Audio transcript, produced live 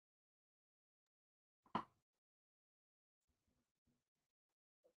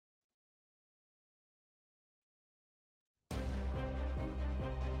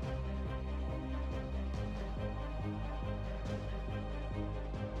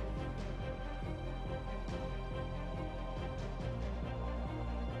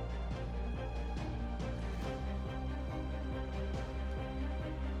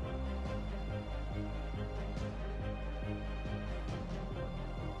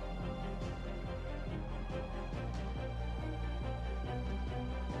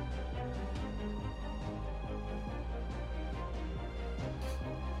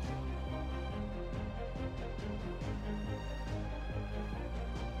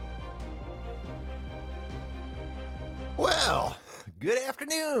Good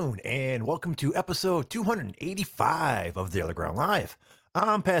afternoon, and welcome to episode 285 of the OtherGround Live.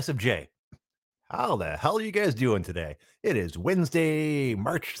 I'm Passive J. How the hell are you guys doing today? It is Wednesday,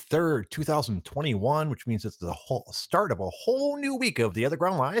 March 3rd, 2021, which means it's the whole start of a whole new week of the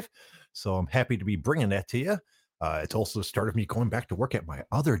OtherGround Live. So I'm happy to be bringing that to you. It's also the start of me going back to work at my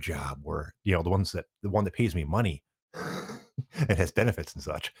other job, where the one that pays me money and has benefits and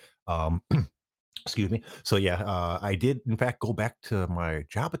such. Um, Excuse me. So yeah, I did in fact go back to my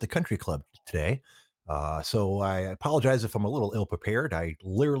job at the country club today. So I apologize if I'm a little ill prepared. I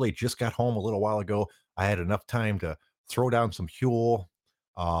literally just got home a little while ago. I had enough time to throw down some fuel,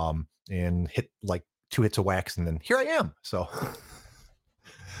 and hit like two hits of wax, and then here I am. So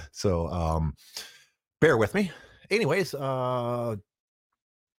bear with me. Anyways, you guys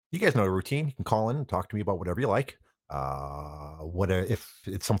know the routine. You can call in and talk to me about whatever you like. If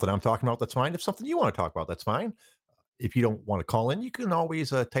it's something I'm talking about, that's fine. If something you want to talk about, that's fine. If you don't want to call in, you can always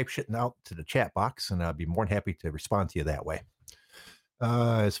type shit out to the chat box, and I'll be more than happy to respond to you that way.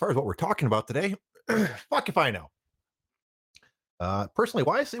 As far as what we're talking about today, fuck if I know. Personally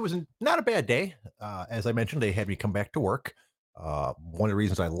wise, it was not a bad day. As I mentioned, they had me come back to work. One of the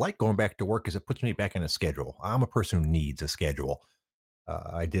reasons I like going back to work is it puts me back in a schedule. I'm a person who needs a schedule.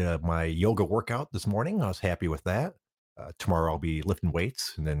 I did my yoga workout this morning. I was happy with that. Tomorrow I'll be lifting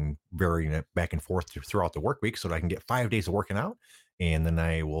weights and then varying it back and forth throughout the work week so that I can get 5 days of working out. And then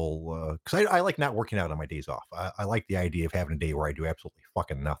I will, because I like not working out on my days off. I like the idea of having a day where I do absolutely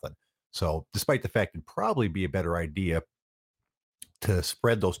fucking nothing. So, despite the fact it'd probably be a better idea to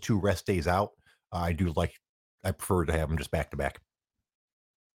spread those two rest days out, I prefer to have them just back to back.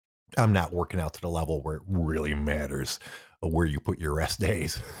 I'm not working out to the level where it really matters where you put your rest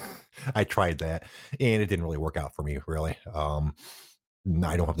days. I tried that and it didn't really work out for me, really. I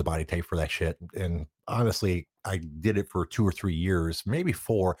don't have the body type for that shit. And honestly, I did it for 2 or 3 years, maybe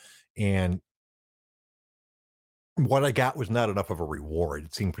four. And what I got was not enough of a reward,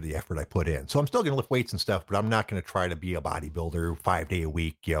 it seemed, for the effort I put in. So I'm still going to lift weights and stuff, but I'm not going to try to be a bodybuilder 5 day a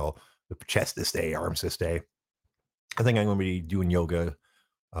week, chest this day, arms this day. I think I'm going to be doing yoga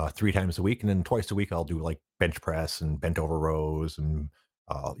 3 times a week, and then twice a week I'll do like bench press and bent over rows, and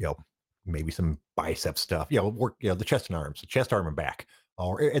maybe some bicep stuff. Work the chest and arms, the chest, arm, and back,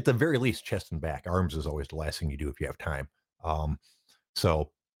 or at the very least chest and back. Arms is always the last thing you do if you have time.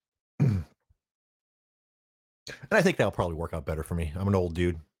 So, and I think that'll probably work out better for me. I'm an old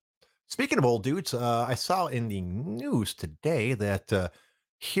dude. Speaking of old dudes, I saw in the news today that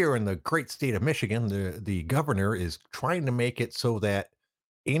here in the great state of Michigan, the governor is trying to make it so that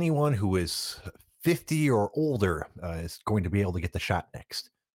anyone who is 50 or older is going to be able to get the shot next.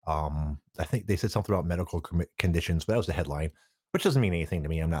 I think they said something about medical conditions, but that was the headline, which doesn't mean anything to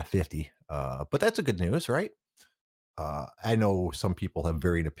me. I'm not 50, but that's a good news, right? I know some people have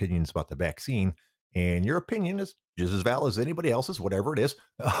varying opinions about the vaccine, and your opinion is just as valid as anybody else's, whatever it is.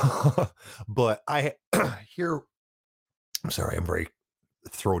 But I hear, I'm sorry, I'm very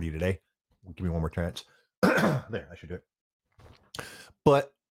throaty today. Give me one more chance. There, I should do it.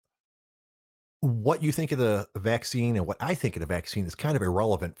 But what you think of the vaccine and what I think of the vaccine is kind of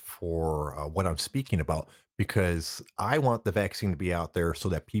irrelevant for what I'm speaking about, because I want the vaccine to be out there so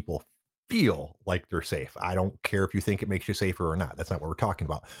that people feel like they're safe. I don't care if you think it makes you safer or not. That's not what we're talking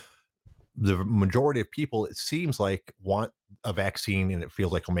about. The majority of people, it seems like, want a vaccine and it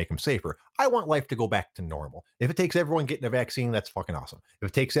feels like it'll make them safer. I want life to go back to normal. If it takes everyone getting a vaccine, that's fucking awesome. If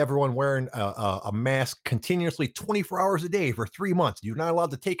it takes everyone wearing a mask continuously 24 hours a day for 3 months, you're not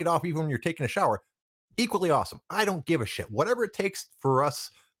allowed to take it off even when you're taking a shower, equally awesome. I don't give a shit. Whatever it takes for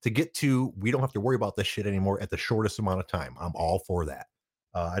us to get to, we don't have to worry about this shit anymore at the shortest amount of time. I'm all for that.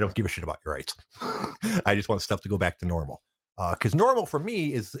 I don't give a shit about your rights. I just want stuff to go back to normal. Because normal for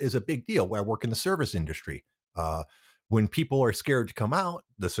me is a big deal. Where I work in the service industry. When people are scared to come out,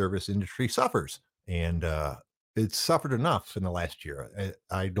 the service industry suffers, and it's suffered enough in the last year.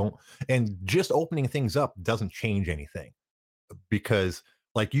 I don't, and just opening things up doesn't change anything, because,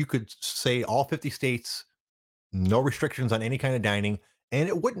 like, you could say all 50 states, no restrictions on any kind of dining, and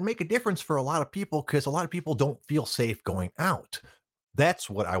it wouldn't make a difference for a lot of people because a lot of people don't feel safe going out. That's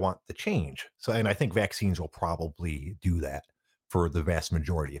what I want to change. So, and I think vaccines will probably do that for the vast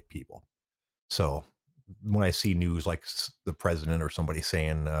majority of people. So, when I see news like the president or somebody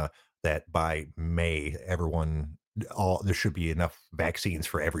saying that by May, there should be enough vaccines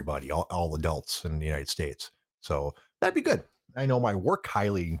for everybody, all adults in the United States. So that'd be good. I know my work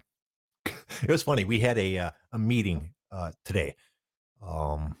highly. It was funny. We had a meeting today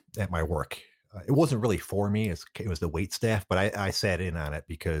at my work. It wasn't really for me. It was the wait staff, but I sat in on it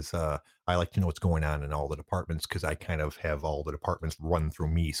because I like to know what's going on in all the departments because I kind of have all the departments run through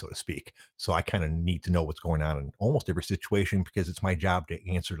me, so to speak. So I kind of need to know what's going on in almost every situation because it's my job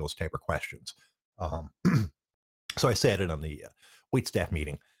to answer those type of questions. Um, so I sat in on the wait staff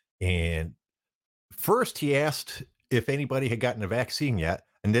meeting, and first he asked if anybody had gotten a vaccine yet,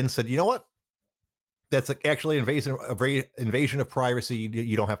 and then said, "You know what? That's actually invasion of privacy.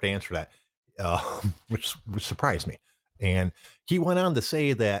 You don't have to answer that," which surprised me. And he went on to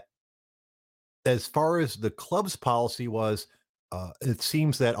say that as far as the club's policy was, it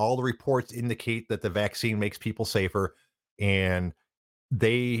seems that all the reports indicate that the vaccine makes people safer, and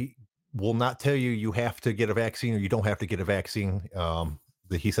they will not tell you you have to get a vaccine or you don't have to get a vaccine.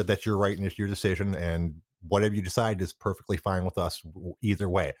 He said that's your right and it's your decision, and whatever you decide is perfectly fine with us either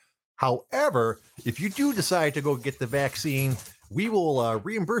way. However, if you do decide to go get the vaccine, we will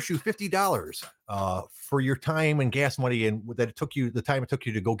reimburse you $50 for your time and gas money and that it took you the time it took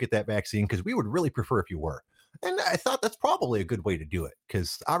you to go get that vaccine because we would really prefer if you were. And I thought that's probably a good way to do it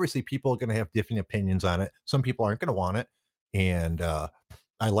because obviously people are going to have different opinions on it. Some people aren't going to want it, and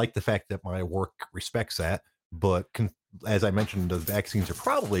I like the fact that my work respects that. But as I mentioned, the vaccines are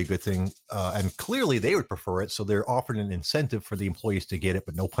probably a good thing, and clearly they would prefer it. So they're offering an incentive for the employees to get it,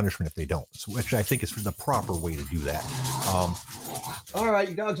 but no punishment if they don't. So, which I think is the proper way to do that. Um, all right,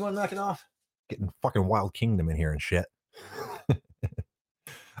 you dogs want to knock it off? Getting fucking Wild Kingdom in here and shit.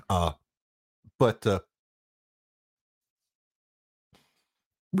 uh, but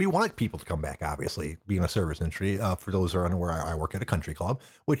we want people to come back, obviously, being a service industry. For those who are unaware, I work at a country club,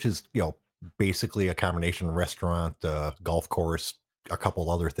 which is, basically a combination of restaurant, golf course, a couple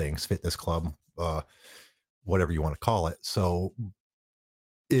other things, fitness club, whatever you want to call it. So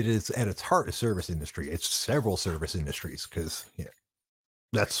it is at its heart a service industry. It's several service industries because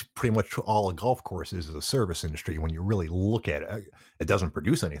that's pretty much all a golf course is a service industry. When you really look at it, it doesn't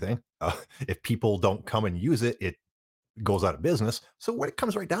produce anything. If people don't come and use it, it goes out of business. So when it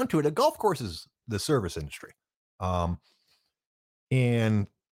comes right down to it, a golf course is the service industry. Um, and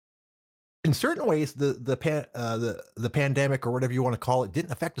in certain ways, the pandemic or whatever you want to call it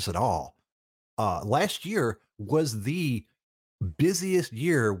didn't affect us at all. Last year was the busiest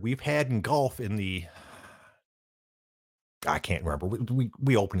year we've had in golf in the I can't remember.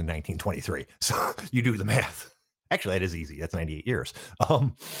 We opened in 1923, so you do the math. Actually, that is easy. That's 98 years.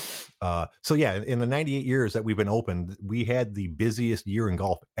 Um, so yeah, in the 98 years that we've been open, we had the busiest year in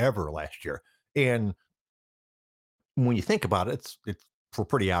golf ever last year. And when you think about it, it's for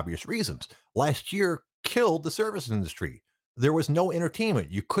pretty obvious reasons. Last year killed the service industry. There was no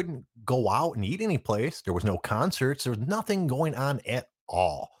entertainment. You couldn't go out and eat any place. There was no concerts. There was nothing going on at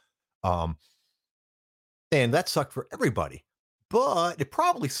all. Um, and that sucked for everybody. But it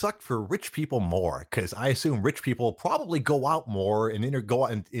probably sucked for rich people more because I assume rich people probably go out more and go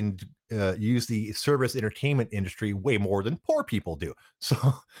out and use the service entertainment industry way more than poor people do. So,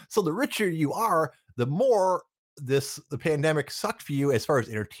 so the richer you are, the more the pandemic sucked for you as far as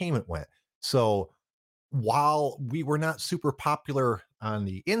entertainment went. So while we were not super popular on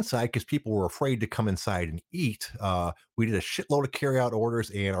the inside because people were afraid to come inside and eat, we did a shitload of carry out orders,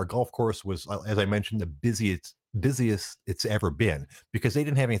 and our golf course was, as I mentioned, the busiest it's ever been because they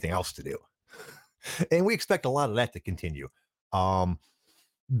didn't have anything else to do, and we expect a lot of that to continue. Um,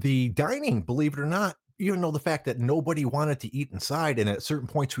 the dining, believe it or not, even though the fact that nobody wanted to eat inside, and at certain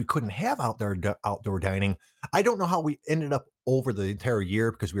points we couldn't have outdoor dining. I don't know how we ended up over the entire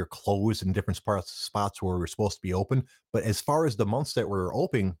year because we were closed in different spots where we were supposed to be open. But as far as the months that we were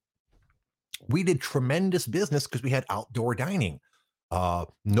open, we did tremendous business because we had outdoor dining.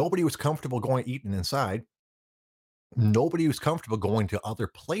 Nobody was comfortable going eating inside. Nobody was comfortable going to other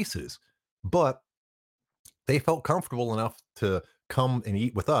places, but they felt comfortable enough to come and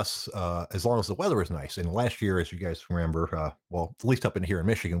eat with us as long as the weather was nice. And last year, as you guys remember, well, at least up in here in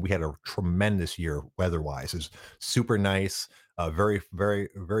Michigan, we had a tremendous year weather-wise. It's super nice. Very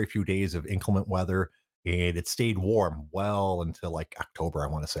few days of inclement weather, and it stayed warm well until like October, I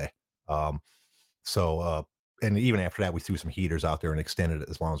want to say. Um, so, and even after that, we threw some heaters out there and extended it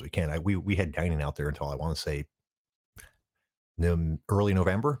as long as we can. We had dining out there until I want to say early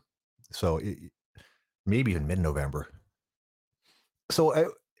November. So maybe even mid-November.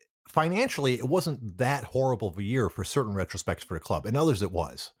 So financially, it wasn't that horrible of a year for certain retrospects for the club, and others it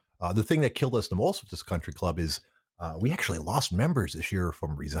was. The thing that killed us the most with this country club is we actually lost members this year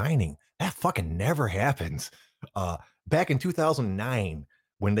from resigning. That fucking never happens. Back in 2009,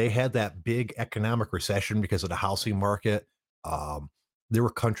 when they had that big economic recession because of the housing market, um, there were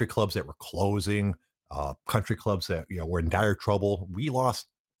country clubs that were closing, country clubs that were in dire trouble. We lost.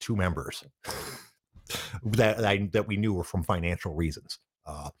 2 members that we knew were from financial reasons.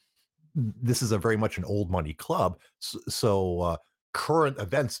 This is a very much an old money club, so current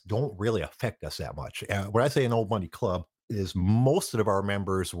events don't really affect us that much. When I say an old money club, is most of our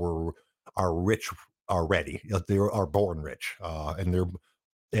members are rich already. They are born rich,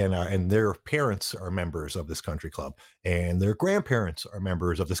 and their parents are members of this country club, and their grandparents are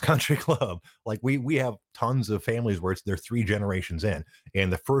members of this country club. Like we have tons of families where they're 3 generations in,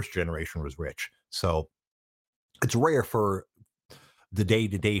 and the first generation was rich. So it's rare for the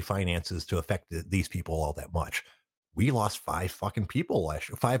day-to-day finances to affect these people all that much. We lost 5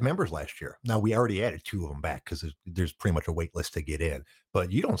 members last year. Now we already added 2 of them back because there's pretty much a wait list to get in,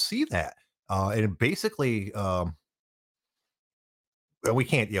 but you don't see that. And basically, and we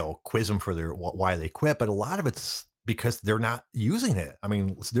can't quiz them for their why they quit, but a lot of it's because they're not using it. I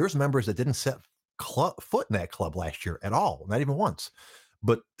mean, there's members that didn't set foot in that club last year at all, not even once,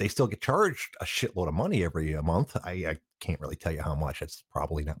 but they still get charged a shitload of money every month. I can't really tell you how much. It's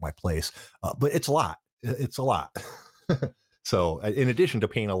probably not my place, but it's a lot. It's a lot. So, in addition to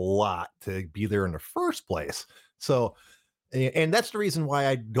paying a lot to be there in the first place, so and that's the reason why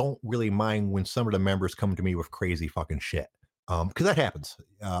I don't really mind when some of the members come to me with crazy fucking shit. Because that happens.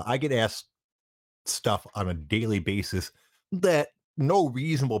 I get asked stuff on a daily basis that no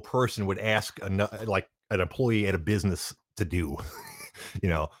reasonable person would ask like an employee at a business to do.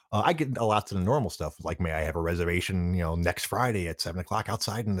 I get a lot of the normal stuff, like, may I have a reservation, next Friday at 7 o'clock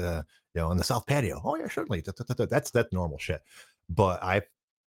outside in the, in the south patio. Oh yeah, certainly. That's normal shit. But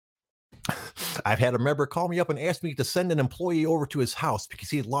I've had a member call me up and ask me to send an employee over to his house because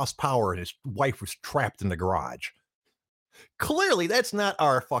he had lost power and his wife was trapped in the garage. Clearly, that's not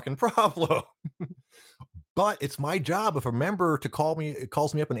our fucking problem. But it's my job. If a member calls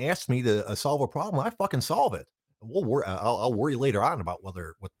me up and asks me to solve a problem, I fucking solve it. I'll worry later on about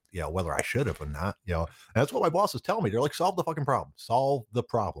whether I should have or not. And that's what my bosses tell me. They're like, solve the fucking problem. Solve the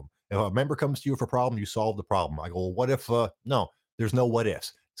problem. If a member comes to you for a problem, you solve the problem. I go, well, what if? No, there's no what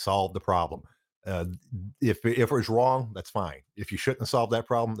ifs. Solve the problem. Uh, if it was wrong, that's fine. If you shouldn't have solved that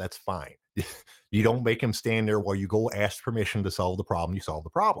problem, that's fine. You don't make him stand there while you go ask permission to solve the problem. You solve the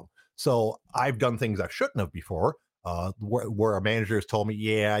problem. So I've done things I shouldn't have before, where a manager has told me,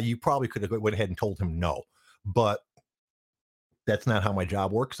 yeah, you probably could have went ahead and told him no. But that's not how my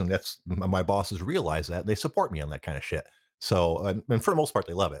job works. And that's my bosses realize that. They support me on that kind of shit. So, and for the most part,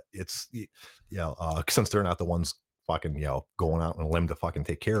 they love it. It's, since they're not the ones fucking, going out on a limb to fucking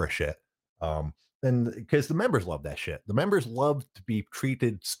take care of shit. And because the members love that shit. The members love to be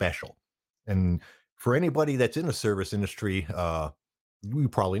treated special. And for anybody that's in the service industry, you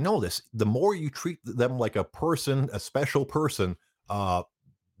probably know this. The more you treat them like a person, a special person,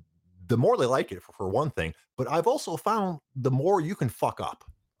 the more they like it for one thing. But I've also found the more you can fuck up.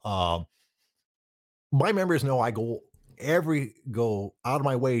 Um, my members know I go out of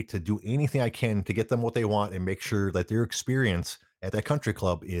my way to do anything I can to get them what they want and make sure that their experience at that country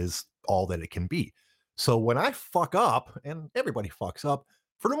club is all that it can be. So when I fuck up, and everybody fucks up,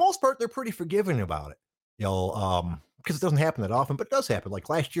 for the most part, they're pretty forgiving about it. Because it doesn't happen that often, but it does happen. Like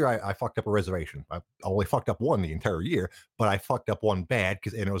last year, I fucked up a reservation. I only fucked up one the entire year, but I fucked up one bad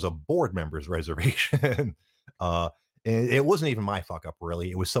and it was a board member's reservation. uh, and it wasn't even my fuck up, really.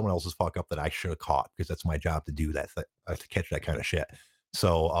 It was someone else's fuck up that I should have caught because that's my job to do that, to catch that kind of shit.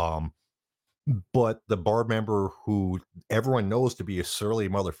 So, but the board member who everyone knows to be a surly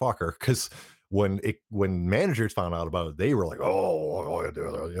motherfucker, because when managers found out about it, they were like, oh,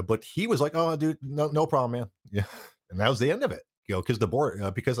 but he was like, oh, dude, no problem, man. Yeah, and that was the end of it. Because the board,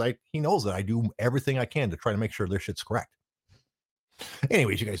 because he knows that I do everything I can to try to make sure their shit's correct.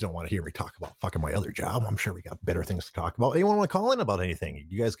 Anyways, you guys don't want to hear me talk about fucking my other job. I'm sure we got better things to talk about. Anyone want to call in about anything?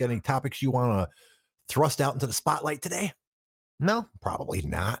 You guys got any topics you want to thrust out into the spotlight today? No, probably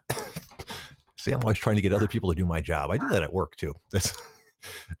not. See, I'm always trying to get other people to do my job. I do that at work too. That's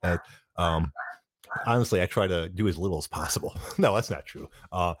uh, um, honestly, I try to do as little as possible. No, that's not true.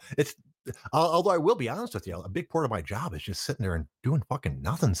 It's although I will be honest with you, a big part of my job is just sitting there and doing fucking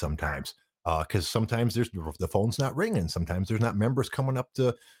nothing sometimes. Because sometimes the phone's not ringing. Sometimes there's not members coming up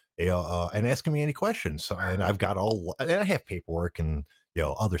to, and asking me any questions. So, and I have paperwork and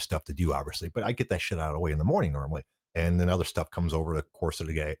other stuff to do, obviously. But I get that shit out of the way in the morning normally, and then other stuff comes over the course of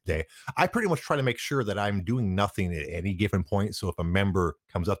the day. I pretty much try to make sure that I'm doing nothing at any given point. So if a member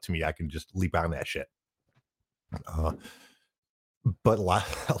comes up to me, I can just leap on that shit. But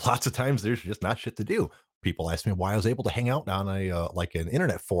lots of times there's just not shit to do. People ask me why I was able to hang out on like an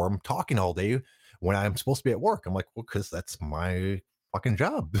internet forum talking all day when I'm supposed to be at work. I'm like, well, because that's my fucking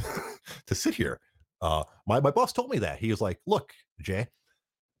job to sit here. My boss told me that. He was like, look, Jay,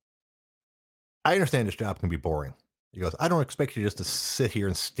 I understand this job can be boring. He goes, I don't expect you just to sit here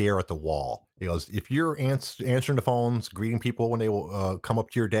and stare at the wall. He goes, if you're answering the phones, greeting people when they will come up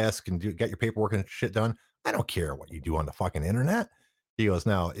to your desk and get your paperwork and shit done, I don't care what you do on the fucking internet. He goes,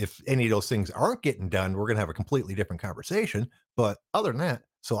 now, if any of those things aren't getting done, we're going to have a completely different conversation. But other than that,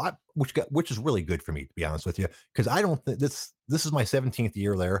 which is really good for me, to be honest with you, because I don't think this is my 17th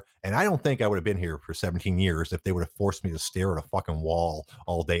year there, and I don't think I would have been here for 17 years if they would have forced me to stare at a fucking wall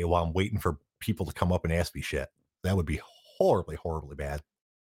all day while I'm waiting for people to come up and ask me shit. That would be horribly, horribly bad.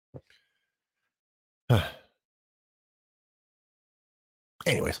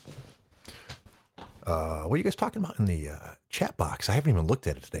 Anyways, what are you guys talking about in the chat box? I haven't even looked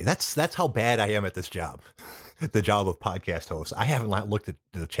at it today. That's how bad I am at this job, the job of podcast host. I haven't looked at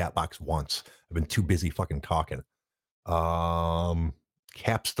the chat box once. I've been too busy fucking talking. Um,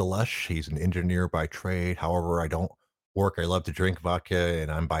 Caps Delush, he's an engineer by trade. However, I don't work. I love to drink vodka,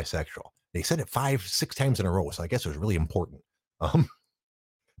 and I'm bisexual. They said it 5, 6 times in a row, so I guess it was really important. Um,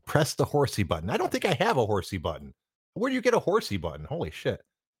 press the horsey button. I don't think I have a horsey button. Where do you get a horsey button? Holy shit!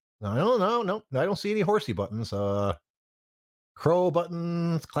 No, I don't know. No, I don't see any horsey buttons. Crow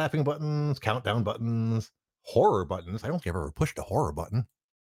buttons, clapping buttons, countdown buttons, horror buttons. I don't think I've ever pushed a horror button.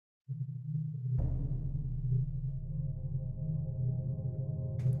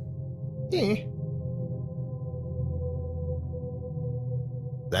 Eh.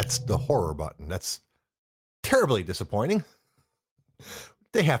 That's the horror button. That's terribly disappointing.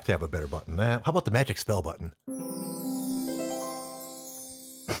 They have to have a better button than that. How about the magic spell button?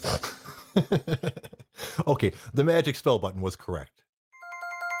 Okay, the magic spell button was correct.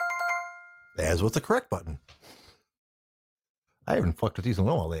 As was the correct button. I haven't fucked with these in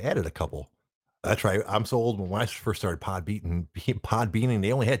a while. They added a couple. That's right. I'm so old. When I first started pod beaning,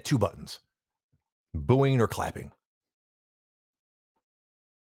 they only had 2 buttons: booing or clapping.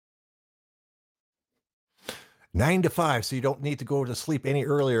 9 to 5, so you don't need to go to sleep any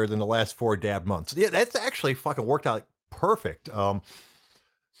earlier than the last 4 dab months. Yeah, that's actually fucking worked out perfect.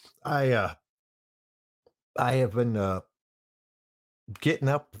 I uh, I have been getting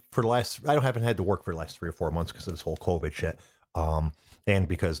up for the last. I haven't had to work for the last 3 or 4 months because of this whole COVID shit. Um, and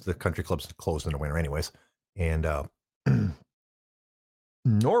because the country clubs closed in the winter, anyways. And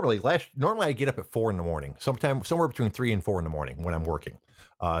normally I get up at 4 in the morning, sometime somewhere between 3 and 4 in the morning when I'm working,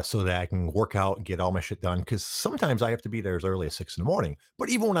 so that I can work out and get all my shit done. Because sometimes I have to be there as early as 6 in the morning. But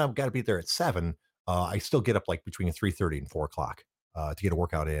even when I've got to be there at 7, I still get up like between 3:30 and 4 o'clock to get a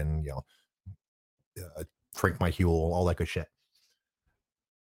workout in. Drink my Huel, all that good shit.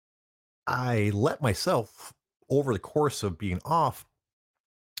 I let myself over the course of being off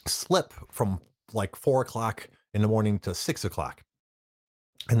slip from like 4 o'clock in the morning to 6 o'clock.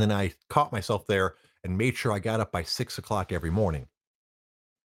 And then I caught myself there and made sure I got up by 6 o'clock every morning,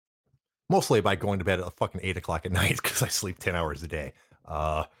 mostly by going to bed at fucking 8 o'clock at night because I sleep 10 hours a day.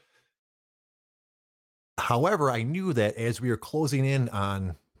 Uh, However, I knew that as we were closing in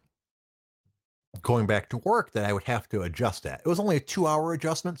on going back to work, that I would have to adjust that. It was only a 2 hour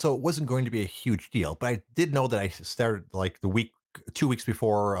adjustment, so it wasn't going to be a huge deal. But I did know that I started like the week, 2 weeks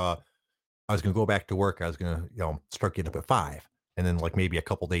before I was going to go back to work. I was going to, start getting up at 5. And then like maybe a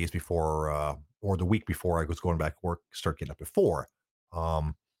couple days before, or the week before I was going back to work, start getting up at 4.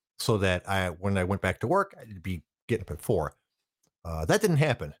 Um, so that when I went back to work, I'd be getting up at 4. That didn't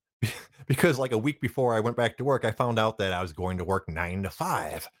happen because like a week before I went back to work, I found out that I was going to work 9 to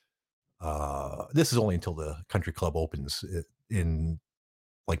 5. This is only until the country club opens in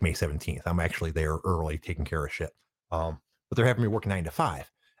like May 17th. I'm actually there early taking care of shit. But they're having me work 9 to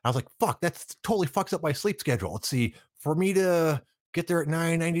 5. I was like, fuck, that's totally fucks up my sleep schedule. Let's see, for me to get there at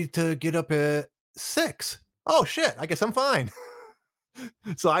 9, I need to get up at 6. Oh shit, I guess I'm fine.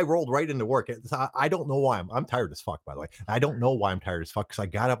 So I rolled right into work. I don't know why I'm tired as fuck, by the way. I don't know why I'm tired as fuck because I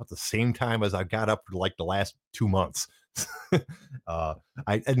got up at the same time as I got up for like the last 2 months.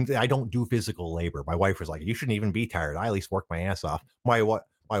 I don't do physical labor. My wife was like, "You shouldn't even be tired. I at least work my ass off." My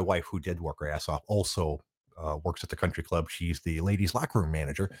wife, who did work her ass off, also works at the country club. She's the ladies' locker room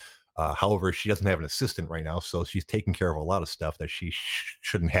manager. However, she doesn't have an assistant right now, so she's taking care of a lot of stuff that she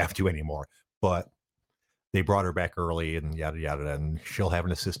shouldn't have to anymore. But they brought her back early and yada yada, and she'll have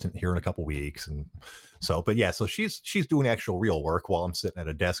an assistant here in a couple weeks. And so, but yeah, so she's doing actual real work while I'm sitting at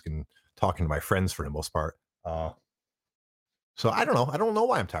a desk and talking to my friends for the most part. So I don't know. I don't know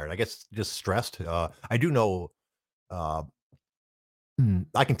why I'm tired. I guess just stressed. I do know. Uh,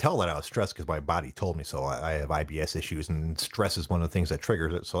 I can tell that I was stressed because my body told me so. I have IBS issues, and stress is one of the things that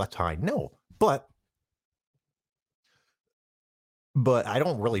triggers it. So that's how I know. But I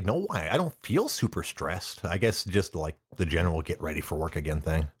don't really know why. I don't feel super stressed. I guess just like the general get ready for work again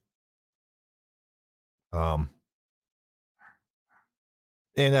thing. Um,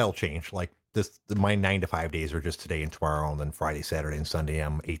 and that'll change. Like my 9 to 5 days are just today and tomorrow, and then Friday, Saturday, and Sunday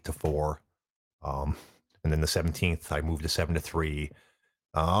I'm 8 to 4. Um, and then the 17th I moved to 7 to 3.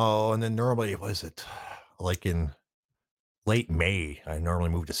 Oh, and then normally was it like in late May? I normally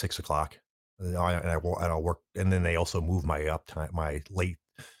move to 6 o'clock. And I'll work, and then they also move my up time,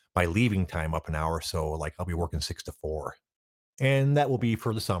 my leaving time up an hour. So like I'll be working 6 to 4, and that will be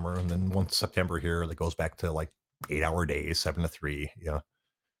for the summer. And then once September here, that goes back to like 8 hour days, 7 to 3. Yeah,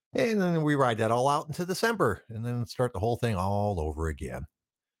 and then we ride that all out into December, and then start the whole thing all over again.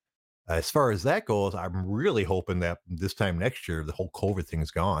 As far as that goes, I'm really hoping that this time next year, the whole COVID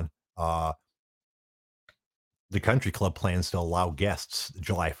thing's gone. Uh, the country club plans to allow guests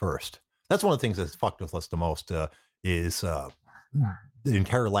July 1st. That's one of the things that's fucked with us the most. Is the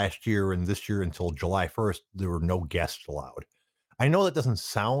entire last year and this year until July 1st, there were no guests allowed. I know that doesn't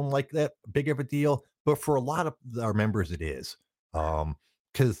sound like that big of a deal, but for a lot of our members, it is.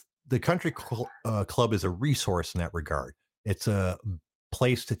 Because the club is a resource in that regard. It's a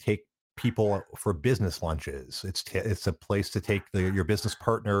place to take people for business lunches. It's a place to take your business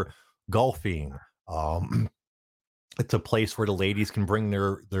partner golfing. Um, it's a place where the ladies can bring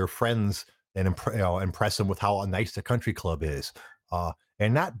their friends and impress them with how nice the country club is.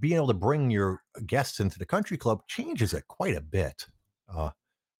 And not being able to bring your guests into the country club changes it quite a bit. Uh,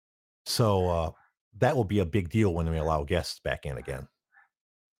 so that will be a big deal when we allow guests back in again.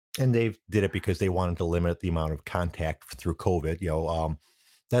 And they did it because they wanted to limit the amount of contact through COVID.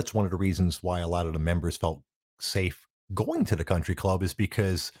 That's one of the reasons why a lot of the members felt safe going to the country club, is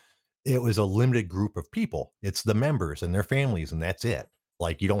because it was a limited group of people. It's the members and their families, and that's it.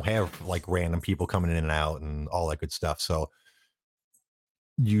 Like you don't have like random people coming in and out and all that good stuff. So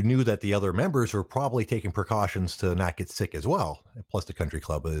you knew that the other members were probably taking precautions to not get sick as well. Plus, the country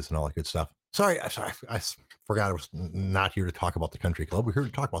club is and all that good stuff. Sorry, forgot I was not here to talk about the country club. We're here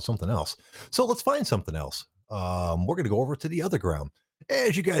to talk about something else. So let's find something else. We're going to go over to the Other Ground.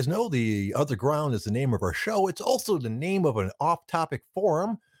 As you guys know, the Other Ground is the name of our show. It's also the name of an off-topic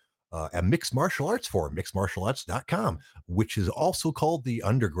forum, a mixed martial arts forum, mixedmartialarts.com, which is also called the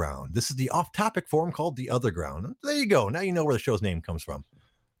Underground. This is the off-topic forum called the Other Ground. There you go. Now you know where the show's name comes from.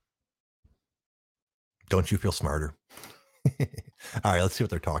 Don't you feel smarter? All right, let's see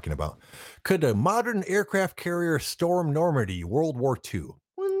what they're talking about. Could a modern aircraft carrier storm Normandy World War II?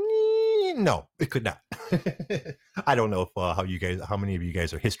 No, it could not. I don't know if how many of you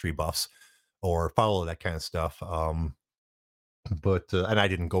guys are history buffs or follow that kind of stuff. But and I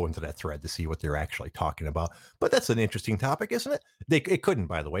didn't go into that thread to see what they're actually talking about. But that's an interesting topic, isn't it? It couldn't,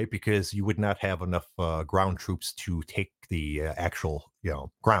 by the way, because you would not have enough ground troops to take the actual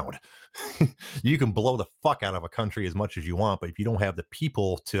ground. You can blow the fuck out of a country as much as you want, but if you don't have the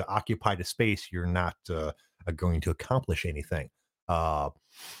people to occupy the space, you're not going to accomplish anything. Uh,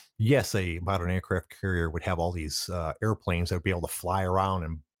 yes, a modern aircraft carrier would have all these airplanes that would be able to fly around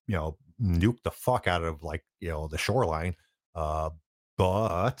and nuke the fuck out of the shoreline. Uh,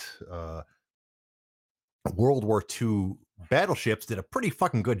 but World War II battleships did a pretty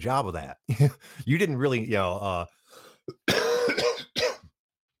fucking good job of that. You didn't really, God,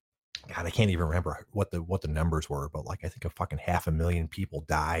 I can't even remember what the numbers were, but like I think a fucking 500,000 people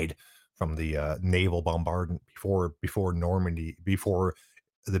died from the naval bombardment before Normandy, before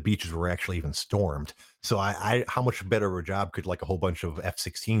the beaches were actually even stormed. So I how much better of a job could like a whole bunch of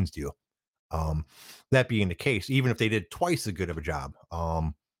F-16s do? Um, that being the case, even if they did twice as good of a job,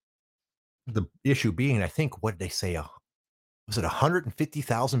 the issue being, I think, what did they say? Was it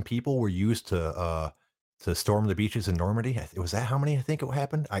 150,000 people were used to storm the beaches in Normandy? Was that how many? I think it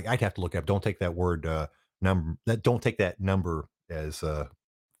happened. I'd have to look up. Don't take that word number. That don't take that number as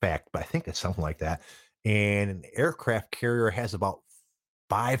fact, but I think it's something like that. And an aircraft carrier has about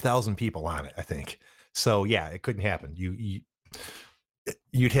 5,000 people on it, I think. So yeah, it couldn't happen. You'd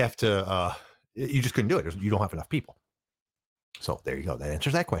have to. You just couldn't do it. You don't have enough people. So there you go. That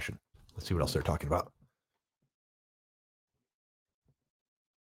answers that question. Let's see what else they're talking about.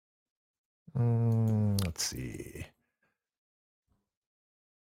 Let's see.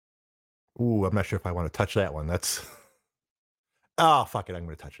 Ooh, I'm not sure if I want to touch that one. That's oh fuck it. I'm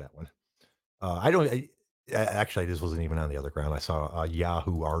going to touch that one. I don't. Actually, this wasn't even on the Other Ground. I saw a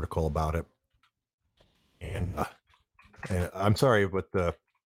Yahoo article about it, and I'm sorry, but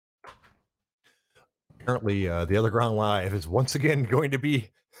apparently the Other Ground Live is once again going to be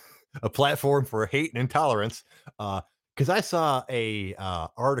a platform for hate and intolerance. Because I saw a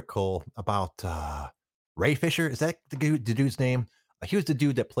article about Ray Fisher. Is that the dude's name? He was the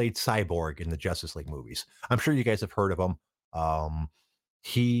dude that played Cyborg in the Justice League movies. I'm sure you guys have heard of him.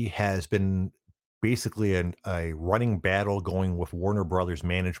 He has been basically a running battle going with Warner Brothers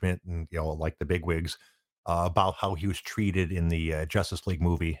management and like the bigwigs about how he was treated in the Justice League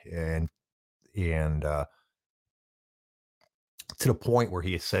movie, and to the point where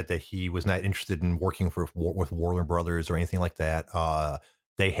he had said that he was not interested in working with Warner Brothers or anything like that.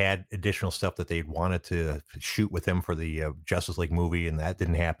 They had additional stuff that they wanted to shoot with him for the Justice League movie, and that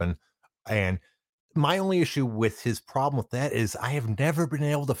didn't happen. And my only issue with his problem with that is I have never been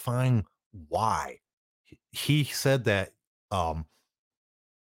able to find why. He said that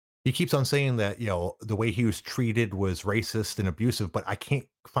he keeps on saying that, the way he was treated was racist and abusive, but I can't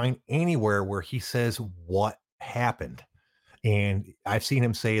find anywhere where he says what happened. And I've seen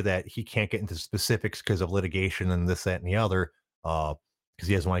him say that he can't get into specifics because of litigation and this, that, and the other, because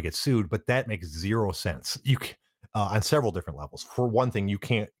he doesn't want to get sued. But that makes zero sense. On several different levels. For one thing, you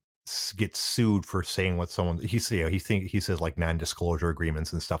can't get sued for saying what someone he says like non-disclosure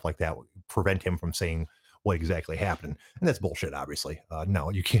agreements and stuff like that would prevent him from saying what exactly happened, and that's bullshit. Obviously,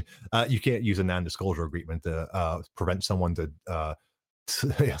 no, you can't use a non-disclosure agreement to prevent someone to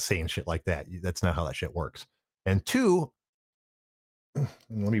saying shit like that. That's not how that shit works. And two,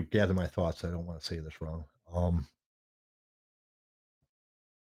 let me gather my thoughts. I don't want to say this wrong.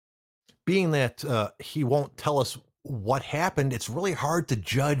 Being that he won't tell us what happened, it's really hard to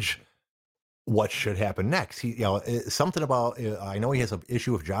judge what should happen next. Something about I know he has an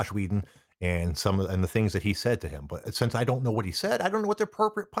issue with Josh Whedon and the things that he said to him, but since I don't know what he said, I don't know what the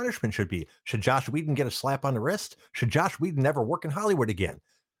appropriate punishment should be. Should Josh Whedon get a slap on the wrist? Should Josh Whedon never work in Hollywood again?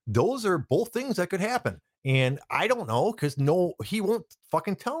 Those are both things that could happen, and I don't know because no, he won't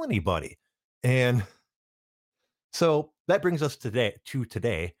fucking tell anybody. And so that brings us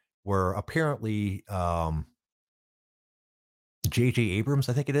today, where apparently J.J. Abrams,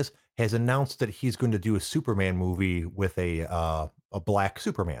 I think it is, has announced that he's going to do a Superman movie with a black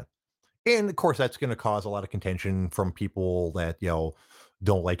Superman, and of course that's going to cause a lot of contention from people that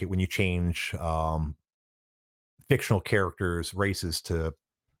don't like it when you change fictional characters' races to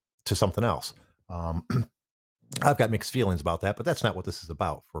something else. Um, I've got mixed feelings about that, but that's not what this is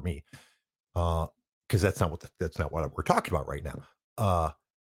about for me, because that's not what we're talking about right now.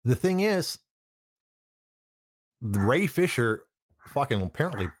 The thing is, Ray Fisher fucking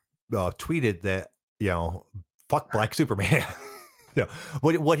apparently tweeted that fuck Black Superman. Yeah,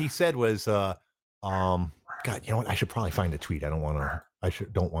 what he said was God, you know what? I should probably find a tweet. Don't want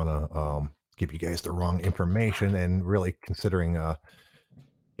to give you guys the wrong information, and really considering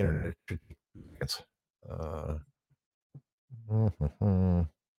internet uh,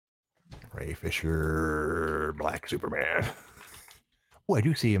 Ray Fisher, Black Superman. Oh, I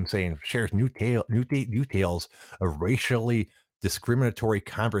do see him saying shares new details of racially discriminatory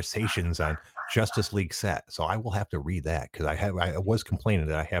conversations on Justice League set. So I will have to read that because I was complaining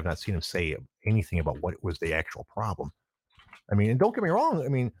that I have not seen him say anything about what was the actual problem. I mean, and don't get me wrong. I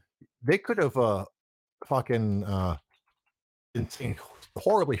mean, they could have fucking been saying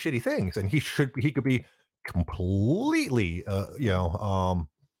horribly shitty things, and he could be completely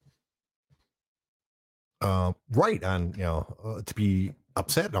right on to be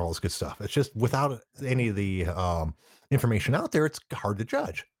upset and all this good stuff. It's just without any of the information out there, it's hard to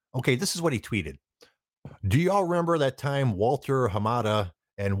judge. Okay, this is what he tweeted. Do y'all remember that time Walter Hamada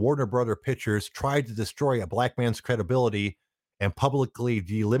and Warner Brother Pictures tried to destroy a black man's credibility and publicly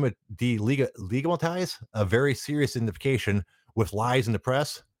delegitimize a very serious identification with lies in the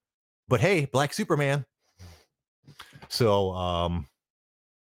press? But hey, Black Superman. So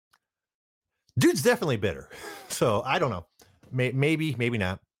dude's definitely bitter. So I don't know. Maybe, maybe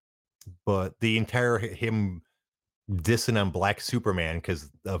not. But the entire him dissing on Black Superman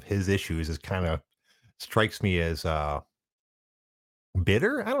because of his issues is kind of strikes me as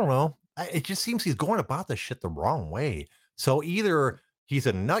bitter. I don't know. It just seems he's going about this shit the wrong way. So either he's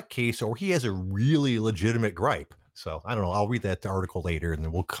a nutcase or he has a really legitimate gripe. So I don't know. I'll read that article later, and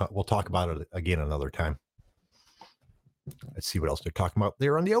then we'll talk about it again another time. Let's see what else they're talking about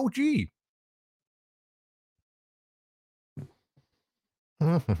there on the OG.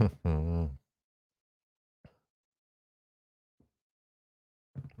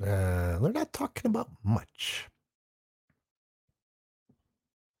 They're not talking about much.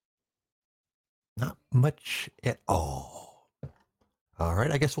 Not much at all. All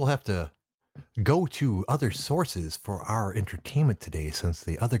right, I guess we'll have to go to other sources for our entertainment today since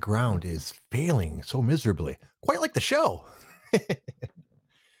the other ground is failing so miserably. Quite like the show. We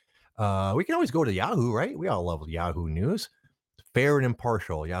can always go to Yahoo, right? We all love Yahoo News. Fair and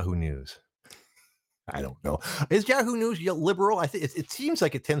impartial Yahoo News. I don't know. Is Yahoo News liberal? I think it seems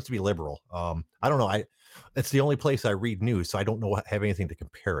like it tends to be liberal. I don't know. It's the only place I read news, so I don't have anything to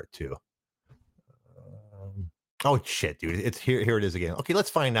compare it to. Oh shit, dude! It's here. Here it is again. Okay, let's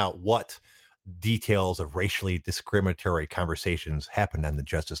find out what details of racially discriminatory conversations happened on the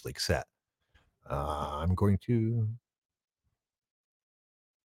Justice League set. I'm going to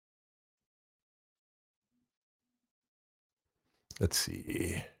let's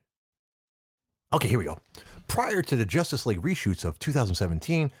see. Okay, here we go. Prior to the Justice League reshoots of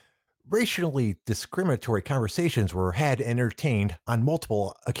 2017, racially discriminatory conversations were had and entertained on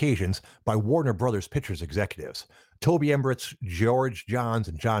multiple occasions by Warner Brothers Pictures executives. Toby Emmerich, George Johns,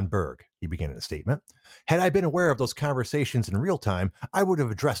 and John Berg, he began in a statement. Had I been aware of those conversations in real time, I would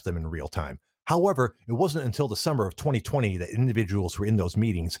have addressed them in real time. However, it wasn't until the summer of 2020 that individuals who were in those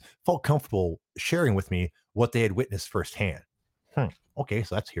meetings felt comfortable sharing with me what they had witnessed firsthand. Hmm. Okay,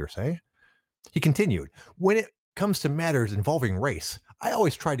 so that's hearsay. He continued, when it comes to matters involving race, I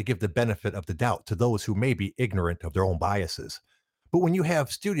always try to give the benefit of the doubt to those who may be ignorant of their own biases. But when you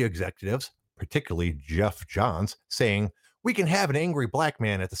have studio executives, particularly Jeff Johns, saying, we can have an angry black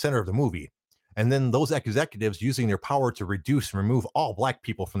man at the center of the movie, and then those executives using their power to reduce and remove all black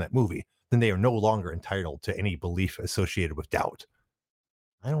people from that movie, then they are no longer entitled to any belief associated with doubt.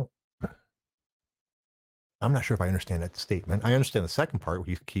 I don't, I'm not sure if I understand that statement. I understand the second part.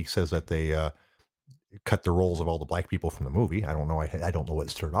 He says that they, cut the roles of all the black people from the movie. I don't know. I don't know what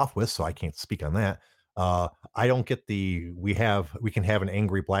it started off with, so I can't speak on that. I don't get the we can have an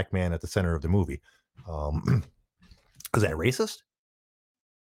angry black man at the center of the movie. Um, is that racist?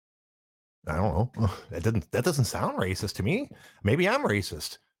 I don't know. That doesn't sound racist to me. Maybe I'm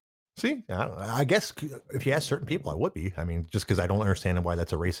racist. See, I guess if you ask certain people, I would be. I mean, just because I don't understand why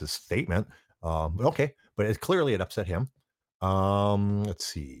that's a racist statement. But okay, but it clearly it upset him. Let's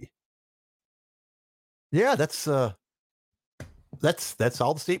see. Yeah, that's all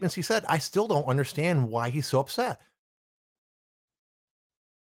the statements he said. I still don't understand why he's so upset.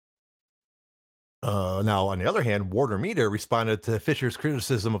 Now, on the other hand, Warner Media responded to Fisher's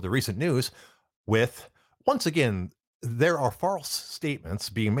criticism of the recent news with, once again, there are false statements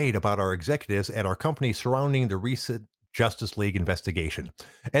being made about our executives at our company surrounding the recent Justice League investigation.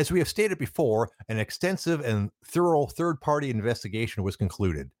 As we have stated before, an extensive and thorough third-party investigation was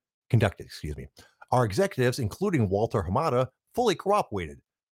conducted, excuse me. Our executives, including Walter Hamada, fully cooperated.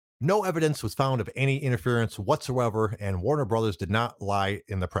 No evidence was found of any interference whatsoever, and Warner Brothers did not lie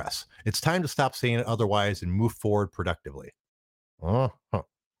in the press. It's time to stop saying it otherwise and move forward productively. Huh.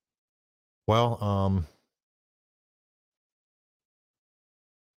 Well,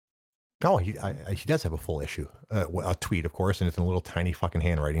 oh, he does have a full issue, a tweet, of course, and it's in a little tiny fucking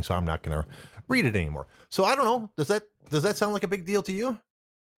handwriting, so I'm not going to read it anymore. So I don't know. Does that sound like a big deal to you?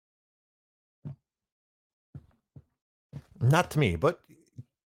 Not to me, but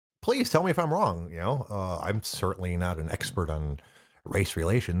please tell me if I'm wrong. I'm certainly not an expert on race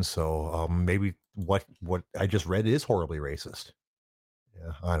relations, so maybe what I just read is horribly racist.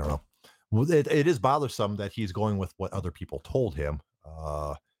 Yeah, I don't know. Well, it is bothersome that he's going with what other people told him.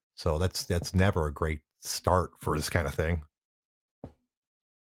 So that's never a great start for this kind of thing.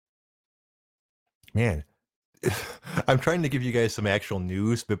 Man, I'm trying to give you guys some actual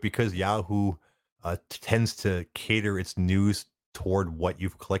news, but because Yahoo tends to cater its news toward what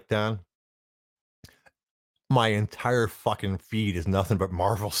you've clicked on, my entire fucking feed is nothing but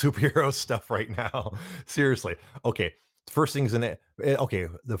Marvel superhero stuff right now. Seriously. Okay. First things in it. Okay.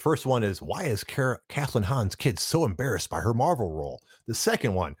 The first one is, why is Kathleen Hahn's kid so embarrassed by her Marvel role? The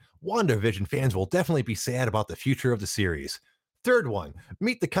second one, WandaVision fans will definitely be sad about the future of the series. Third one,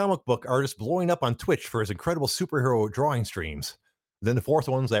 meet the comic book artist blowing up on Twitch for his incredible superhero drawing streams. Then the fourth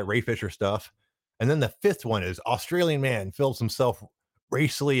one's that Ray Fisher stuff. And then the fifth one is Australian man films himself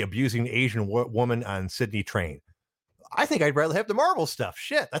racially abusing Asian woman on Sydney train. I think I'd rather have the Marvel stuff.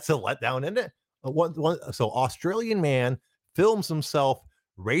 Shit, that's a letdown, isn't it? So Australian man films himself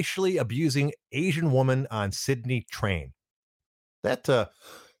racially abusing Asian woman on Sydney train. That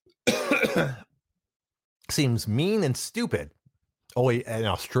seems mean and stupid. Oh, an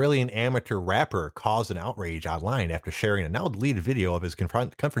Australian amateur rapper caused an outrage online after sharing a now deleted video of his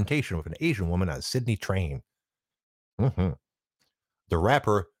confrontation with an Asian woman on Sydney train. Mm-hmm. The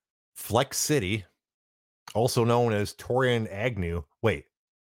rapper Flex City, also known as Torian Agnew. Wait,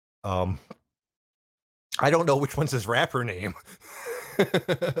 um, I don't know which one's his rapper name.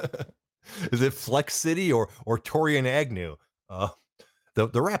 Is it Flex City or Torian Agnew?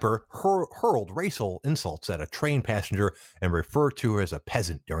 The rapper hurled racial insults at a train passenger and referred to her as a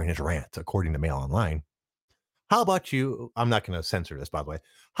peasant during his rant, according to Mail Online. How about you? I'm not going to censor this, by the way.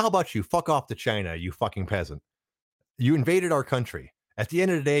 How about you fuck off to China, you fucking peasant? You invaded our country. At the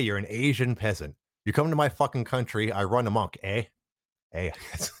end of the day, you're an Asian peasant. You come to my fucking country, I run amok, eh? Hey,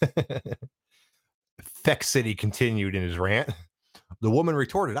 Feck City continued in his rant. The woman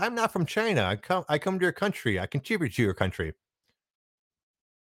retorted, "I'm not from China. I come to your country. I contribute to your country."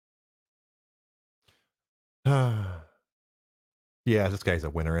 Yeah, this guy's a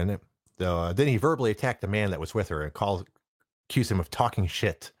winner, isn't it? Then he verbally attacked the man that was with her and accused him of talking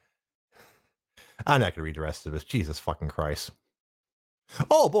shit. I'm not going to read the rest of this. Jesus fucking Christ.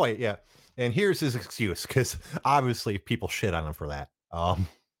 Oh boy, yeah. And here's his excuse because obviously people shit on him for that.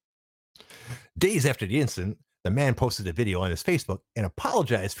 Days after the incident, the man posted a video on his Facebook and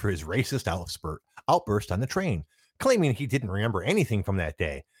apologized for his racist outburst on the train, claiming he didn't remember anything from that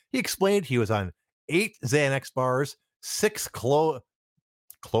day. He explained he was on 8 Xanax bars, 6 clona,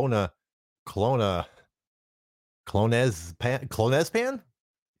 clonazepam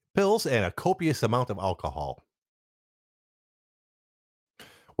pills, and a copious amount of alcohol.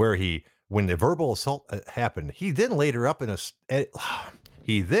 Where when the verbal assault happened, he then later ended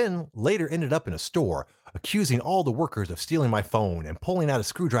up in a store, accusing all the workers of stealing my phone and pulling out a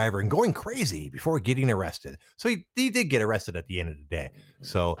screwdriver and going crazy before getting arrested. So he did get arrested at the end of the day.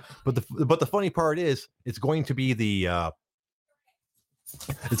 So, but the funny part is, it's going to be the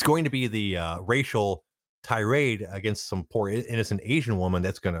racial tirade against some poor innocent Asian woman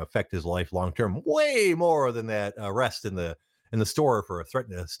that's going to affect his life long term, way more than that arrest in the store for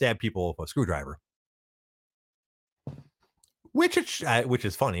threatening to stab people with a screwdriver. Which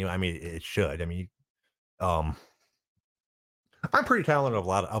is funny. I mean, it should. I mean, um, I'm pretty tolerant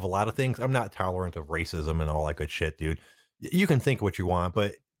of a lot of things. I'm not tolerant of racism and all that good shit, dude. You can think what you want,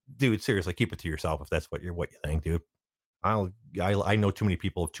 but dude, seriously, keep it to yourself if that's what you think, dude. I know too many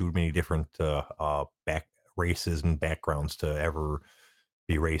people of too many different back races and backgrounds to ever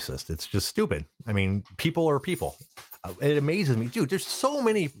be racist. It's just stupid. I mean, people are people. It amazes me, dude. There's so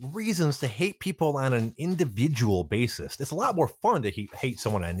many reasons to hate people on an individual basis. It's a lot more fun to hate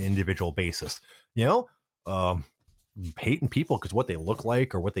someone on an individual basis. You know, um, hating people because what they look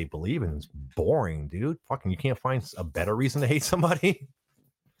like or what they believe in is boring, dude. Fucking, you can't find a better reason to hate somebody.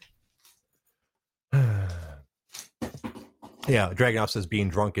 Yeah, Dragonoff says being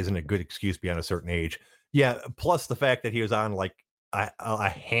drunk isn't a good excuse beyond a certain age. Yeah, plus the fact that he was on like a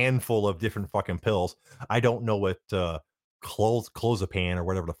handful of different fucking pills. I don't know what clozapam or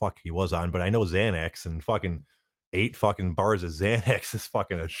whatever the fuck he was on, but I know Xanax and fucking 8 fucking bars of Xanax is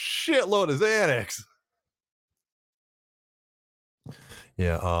fucking a shitload of Xanax.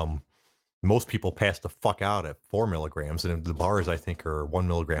 Yeah, most people pass the fuck out at 4 milligrams, and the bars I think are 1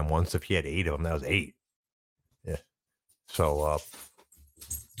 milligram once. If you had 8 of them, that was 8. Yeah. So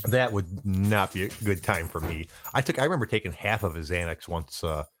that would not be a good time for me. I remember taking half of a Xanax once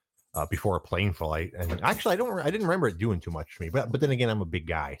before a plane flight, and actually I didn't remember it doing too much to me. But then again, I'm a big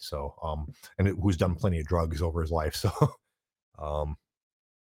guy, so who's done plenty of drugs over his life, so um,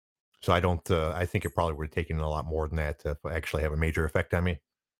 so I don't. I think it probably would have taken a lot more than that to actually have a major effect on me,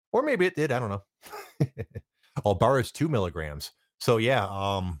 or maybe it did. I don't know. Oh, bar is 2 milligrams. So yeah,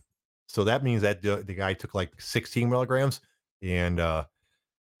 so that means that the guy took like 16 milligrams, and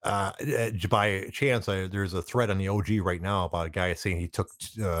by chance, there's a thread on the OG right now about a guy saying he took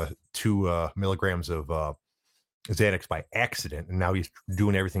 2 milligrams of Xanax by accident, and now he's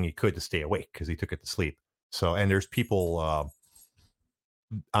doing everything he could to stay awake because he took it to sleep. So, and there's people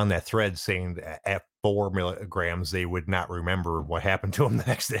on that thread saying that at 4 milligrams they would not remember what happened to him the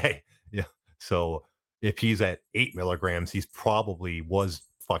next day. Yeah. So if he's at 8 milligrams, he's probably was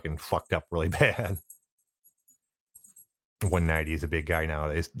fucking fucked up really bad. 190 is a big guy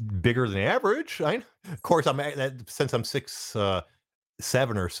nowadays, bigger than average. Of course, since I'm 6'7"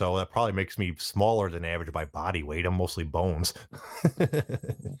 or so, that probably makes me smaller than average by body weight. I'm mostly bones.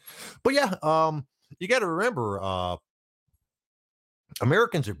 But yeah, you got to remember,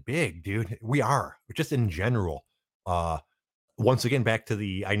 Americans are big, dude. We are, just in general. Uh, Once again, back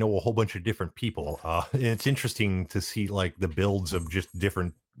to I know a whole bunch of different people. It's interesting to see like the builds of just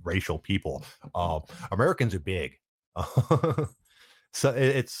different racial people. Americans are big. So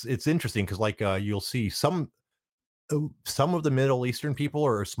it's interesting because like you'll see some of the Middle Eastern people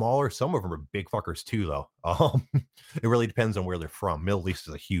are smaller. Some of them are big fuckers too, though. It really depends on where they're from. Middle East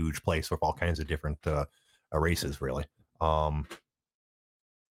is a huge place with all kinds of different races, really.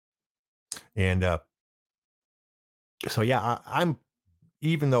 And so yeah, I'm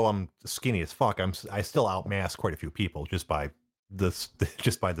even though I'm skinny as fuck, I still outmass quite a few people just by this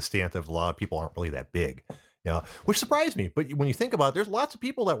just by the stance of a lot of people aren't really that big. Which surprised me. But when you think about it, there's lots of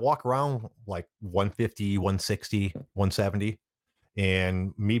people that walk around like 150, 160, 170.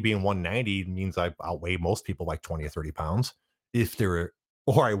 And me being 190 means I outweigh most people like 20 or 30 pounds if they're,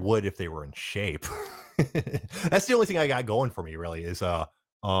 or I would if they were in shape. That's the only thing I got going for me really is,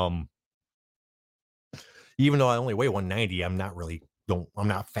 um, Even though I only weigh 190, I'm not really don't I'm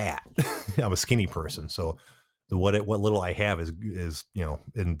not fat. I'm a skinny person, so what little I have is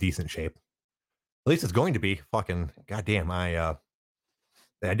in decent shape. At least it's going to be. Fucking goddamn, I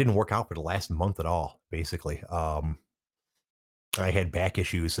didn't work out for the last month at all. Basically, I had back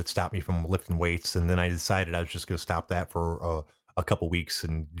issues that stopped me from lifting weights, and then I decided I was just going to stop that for a couple weeks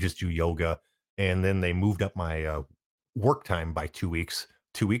and just do yoga. And then they moved up my work time by 2 weeks.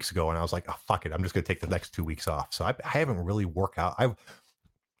 2 weeks ago, and I was like, "Oh fuck it, I'm just going to take the next 2 weeks off." So I haven't really worked out.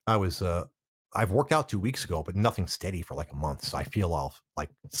 I was I've worked out 2 weeks ago, but nothing steady for like a month. So I feel all like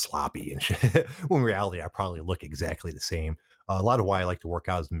sloppy and shit. When in reality, I probably look exactly the same. A lot of why I like to work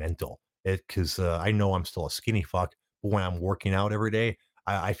out is mental. It because I know I'm still a skinny fuck, but when I'm working out every day,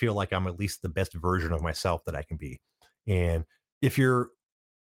 I feel like I'm at least the best version of myself that I can be. And if you're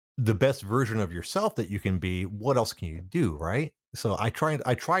the best version of yourself that you can be, what else can you do, right? So I try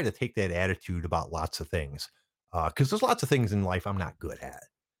to take that attitude about lots of things, because there's lots of things in life I'm not good at,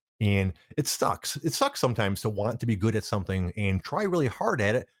 and it sucks. It sucks sometimes to want to be good at something and try really hard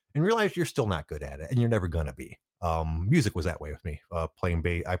at it and realize you're still not good at it and you're never gonna be. Music was that way with me. Playing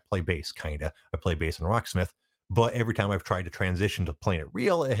bass, I play bass kinda. I play bass in Rocksmith, but every time I've tried to transition to playing it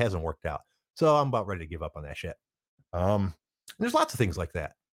real, it hasn't worked out. So I'm about ready to give up on that shit. There's lots of things like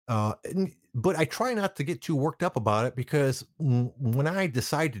that. But I try not to get too worked up about it because when I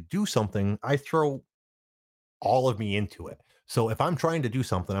decide to do something, I throw all of me into it. So if I'm trying to do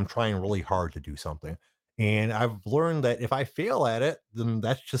something, I'm trying really hard to do something. And I've learned that if I fail at it, then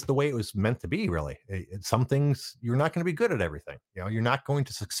that's just the way it was meant to be, really. Some things you're not going to be good at everything. You're not going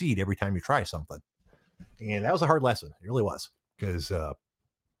to succeed every time you try something. And that was a hard lesson. It really was. Because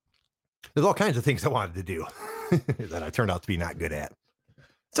there's all kinds of things I wanted to do that I turned out to be not good at.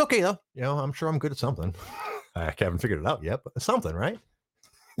 It's okay though. I'm sure I'm good at something. I haven't figured it out yet, but something, right?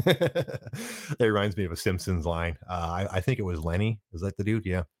 That reminds me of a Simpsons line. I think it was Lenny. Is that the dude?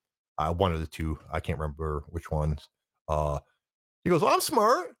 Yeah. One of the two. I can't remember which ones. Uh, he goes, "Well, I'm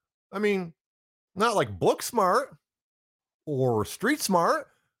smart. I mean, not like book smart or street smart,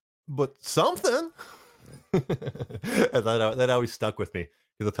 but something." And that always stuck with me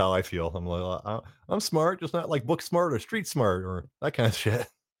because that's how I feel. I'm like, I'm smart, just not like book smart or street smart or that kind of shit.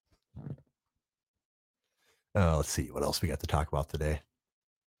 Let's see what else we got to talk about today.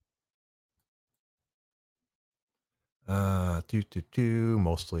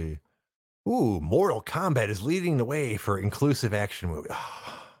 Mostly. Ooh, Mortal Kombat is leading the way for inclusive action movie.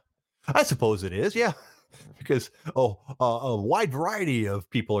 I suppose it is, yeah, because a wide variety of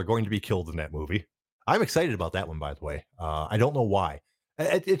people are going to be killed in that movie. I'm excited about that one, by the way. I don't know why.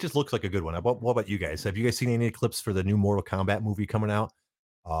 It just looks like a good one. What about you guys? Have you guys seen any clips for the new Mortal Kombat movie coming out?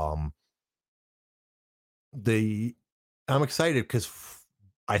 Um, the I'm excited because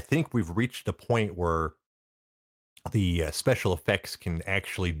I think we've reached a point where the special effects can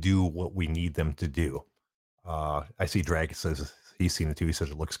actually do what we need them to do. I see Dragon says he's seen it too. He says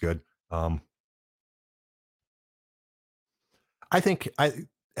it looks good. Um, I think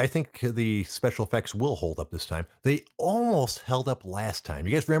I think the special effects will hold up this time. They almost held up last time.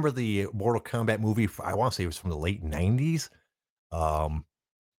 You guys remember the Mortal Kombat movie? I want to say it was from the late '90s. Um,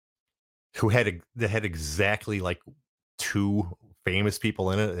 who had that had exactly like two famous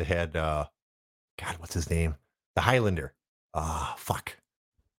people in it. It had God, what's his name? The Highlander. Fuck.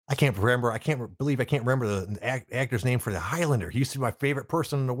 I can't remember. I can't believe I can't remember the actor's name for the Highlander. He used to be my favorite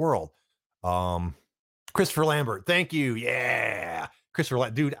person in the world. Um, Christopher Lambert. Thank you. Yeah,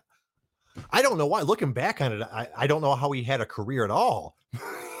 dude. I don't know why. Looking back on it, I don't know how he had a career at all.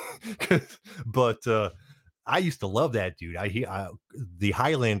 But I used to love that dude. The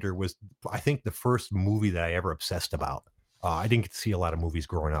Highlander was, I think, the first movie that I ever obsessed about. I didn't get to see a lot of movies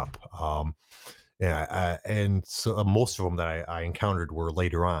growing up. Yeah, and so most of them that I encountered were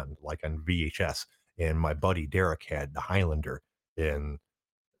later on, like on VHS. And my buddy Derek had The Highlander, and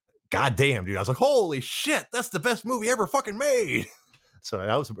goddamn, dude, I was like, "Holy shit, that's the best movie ever fucking made!" So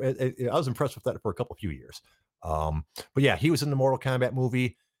I was impressed with that for a couple few years. But yeah, he was in the Mortal Kombat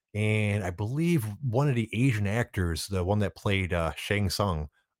movie, and I believe one of the Asian actors, the one that played Shang Tsung,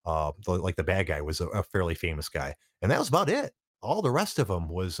 like the bad guy, was a fairly famous guy, and that was about it. All the rest of them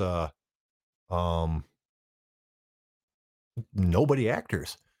was um, nobody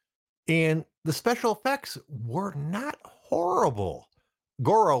actors. And the special effects were not horrible.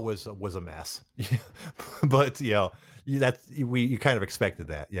 Goro was a mess, but that's we you kind of expected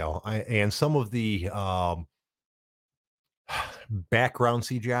that, and some of the background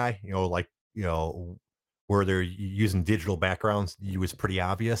CGI, like where they're using digital backgrounds, it was pretty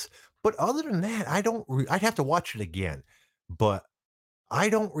obvious. But other than that, I don't. I'd have to watch it again, but I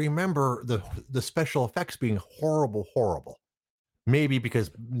don't remember the special effects being horrible, horrible. Maybe because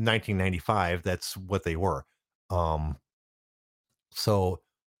 1995, that's what they were. Um, so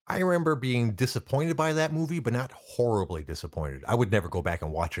I remember being disappointed by that movie, but not horribly disappointed. I would never go back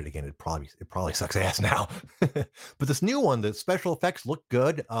and watch it again. It probably sucks ass now. But this new one, the special effects look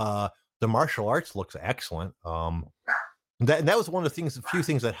good. The martial arts looks excellent. That was one of the things, a few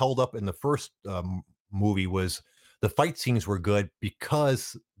things that held up in the first movie was the fight scenes were good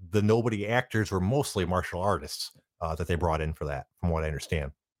because the nobody actors were mostly martial artists that they brought in for that, from what I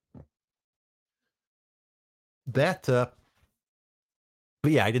understand. That But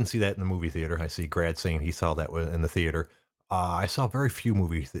yeah, I didn't see that in the movie theater. I see Grad saying he saw that in the theater. I saw very few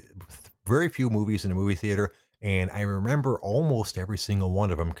movies in the movie theater, and I remember almost every single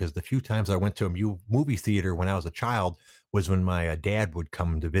one of them because the few times I went to a movie theater when I was a child was when my dad would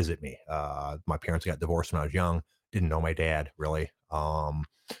come to visit me. My parents got divorced when I was young. Didn't know my dad really.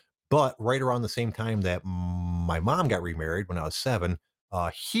 But right around the same time that my mom got remarried when I was 7,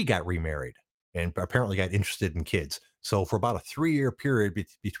 he got remarried and apparently got interested in kids. So for about a 3-year period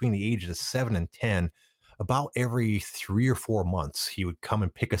between the ages of 7 and 10, about every 3 or 4 months, he would come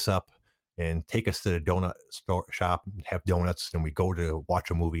and pick us up and take us to the donut store shop and have donuts, and we go to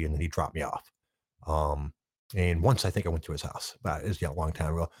watch a movie, and then he'd drop me off. Um, and once I think I went to his house, but it was, yeah, a long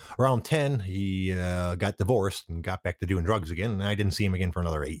time ago. Around 10, he got divorced and got back to doing drugs again, and I didn't see him again for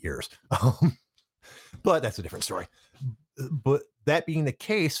another 8 years. But that's a different story. But that being the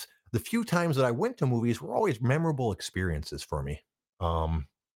case, the few times that I went to movies were always memorable experiences for me. Um,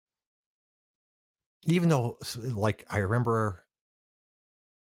 Even though, like, I remember,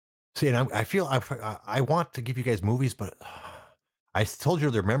 see, and I feel I want to give you guys movies, but I told you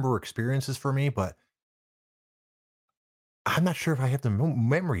they're memorable experiences for me, but I'm not sure if I have the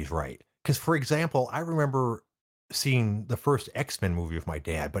memories right. Because, for example, I remember seeing the first X-Men movie with my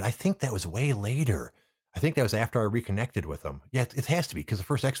dad, but I think that was way later. I think that was after I reconnected with him. Yeah, it has to be because the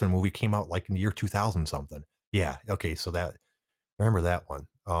first X-Men movie came out like in the year 2000 something. Yeah, okay, so that I remember that one.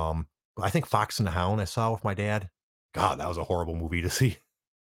 I think Fox and the Hound I saw with my dad. God, that was a horrible movie to see.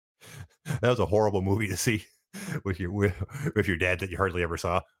 That was a horrible movie to see with your dad that you hardly ever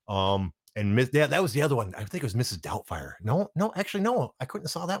saw. And yeah, that was the other one. I think it was Mrs. Doubtfire. No, no, actually, no, I couldn't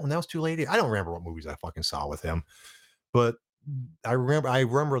have saw that one. That was too late. I don't remember what movies I fucking saw with him, but I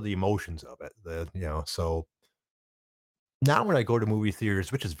remember the emotions of it. So now when I go to movie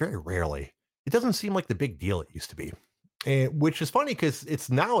theaters, which is very rarely, it doesn't seem like the big deal it used to be. And which is funny because it's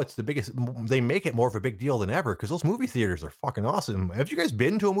the biggest. They make it more of a big deal than ever because those movie theaters are fucking awesome. Have you guys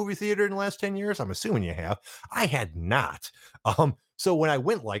been to a movie theater in the last 10 years? I'm assuming you have. I had not. So when I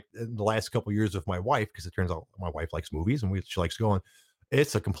went like in the last couple of years with my wife, because it turns out my wife likes movies and she likes going,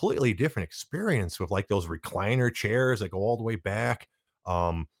 it's a completely different experience with like those recliner chairs that go all the way back.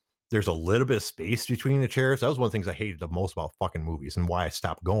 Um, there's a little bit of space between the chairs. That was one of the things I hated the most about fucking movies and why I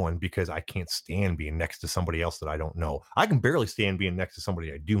stopped going because I can't stand being next to somebody else that I don't know. I can barely stand being next to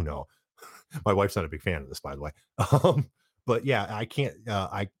somebody I do know. My wife's not a big fan of this, by the way. But yeah, I can't.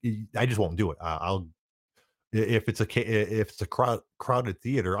 I just won't do it. I'll if it's a crowded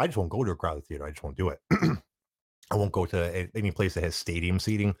theater, I just won't go to a crowded theater. I just won't do it. I won't go to any place that has stadium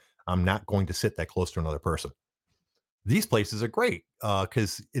seating. I'm not going to sit that close to another person. These places are great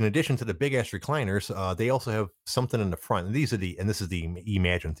because in addition to the big ass recliners, they also have something in the front. And this is the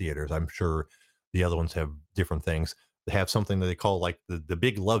Imagine theaters. I'm sure the other ones have different things. They have something that they call like the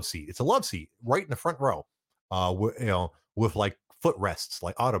big love seat. It's a love seat right in the front row, with like footrests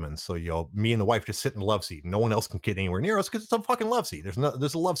like ottomans. So me and the wife just sit in the love seat. And no one else can get anywhere near us because it's a fucking love seat. There's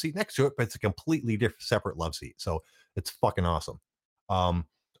a love seat next to it, but it's a completely different separate love seat. So it's fucking awesome. Um,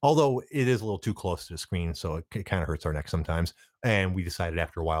 Although it is a little too close to the screen, so it kind of hurts our neck sometimes. And we decided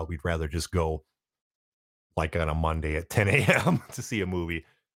after a while we'd rather just go like on a Monday at 10 a.m. to see a movie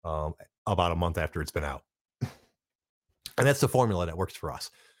about a month after it's been out. And that's the formula that works for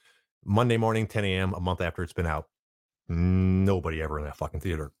us. Monday morning, 10 a.m., a month after it's been out. Nobody ever in that fucking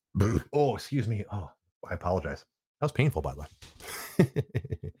theater. Oh, excuse me. Oh, I apologize. That was painful, by the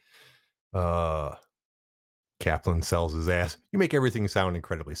way. uh, Kaplan sells his ass. You make everything sound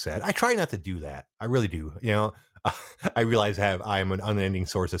incredibly sad. I try not to do that. I really do. I realize I'm an unending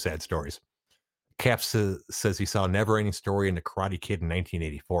source of sad stories. Cap says he saw Never Ending Story in The Karate Kid in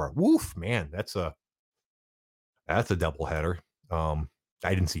 1984. Woof, man, that's a double header. I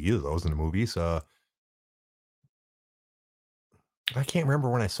didn't see either of those in the movies. I can't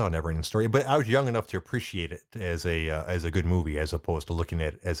remember when I saw Never Ending Story, but I was young enough to appreciate it as a good movie, as opposed to looking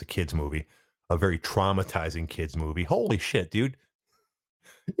at it as a kids movie, a very traumatizing kids movie. Holy shit, dude!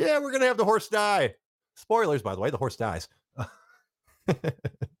 Yeah, we're gonna have the horse die. Spoilers, by the way, the horse dies.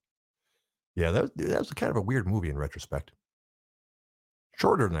 Yeah, that was kind of a weird movie in retrospect.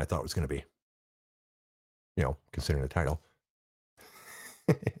 Shorter than I thought it was going to be, considering the title.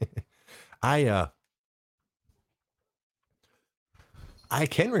 I uh I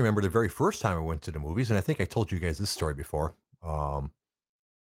can remember the very first time I went to the movies, and I think I told you guys this story before. Um,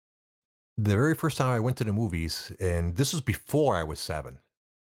 the very first time I went to the movies, and this was before I was 7.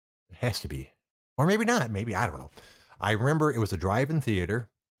 It has to be, or maybe not. Maybe I don't know. I remember it was a drive-in theater.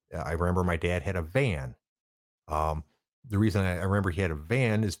 I remember my dad had a van. Um, the reason I remember he had a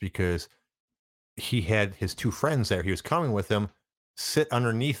van is because he had his 2 friends there. He was coming with him, sit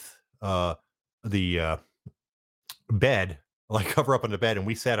underneath the bed, like cover up on the bed, and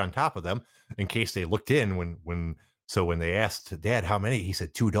we sat on top of them in case they looked in when they asked dad how many, he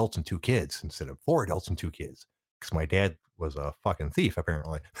said 2 adults and 2 kids instead of 4 adults and 2 kids because my dad was a fucking thief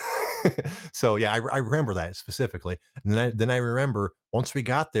apparently. So yeah, I remember that specifically. And then I remember once we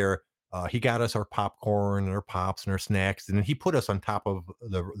got there, he got us our popcorn and our pops and our snacks, and then he put us on top of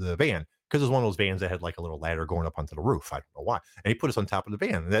the van because it was one of those vans that had like a little ladder going up onto the roof. I don't know why, and he put us on top of the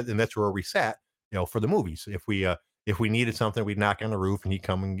van, and that's where we sat, for the movies. If we needed something, we'd knock on the roof and he'd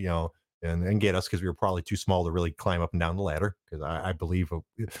come and, and get us because we were probably too small to really climb up and down the ladder. Because I believe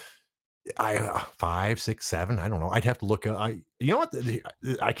I 5, 6, 7. I don't know. I'd have to look. You know what?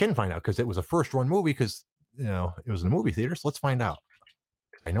 I can find out because it was a first run movie because it was in the movie theater. So let's find out.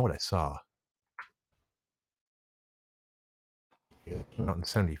 I know what I saw. It came out in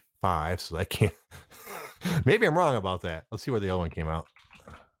 '75, so I can't. Maybe I'm wrong about that. Let's see where the other one came out.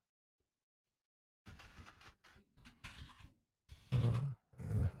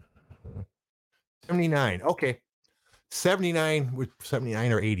 79. Okay. 79 with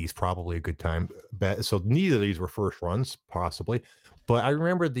 79 or 80 is probably a good time bet. So neither of these were first runs, possibly. But I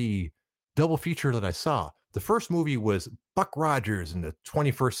remember the double feature that I saw. The first movie was Buck Rogers in the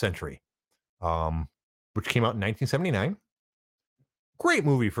 21st Century, um, which came out in 1979. Great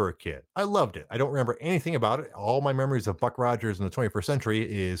movie for a kid. I loved it. I don't remember anything about it. All my memories of Buck Rogers in the 21st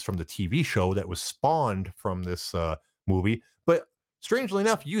Century is from the TV show that was spawned from this movie. But strangely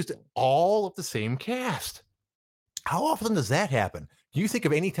enough, used all of the same cast. How often does that happen? Do you think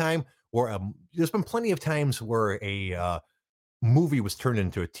of any time where there's been plenty of times where a movie was turned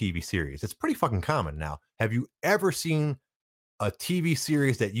into a TV series? It's pretty fucking common now. Have you ever seen a TV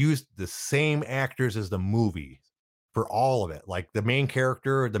series that used the same actors as the movie for all of it? Like the main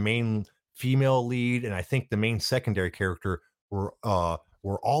character, the main female lead, and I think the main secondary character were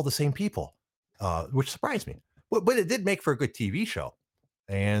all the same people, which surprised me. But it did make for a good TV show,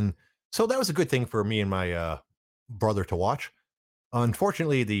 and so that was a good thing for me and my brother to watch.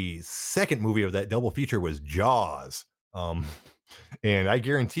 Unfortunately, the second movie of that double feature was Jaws. Um, and I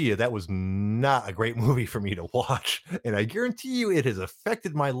guarantee you that was not a great movie for me to watch. And I guarantee you it has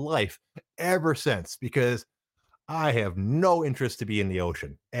affected my life ever since because I have no interest to be in the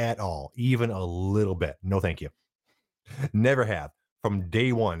ocean at all, even a little bit. No, thank you. Never have. From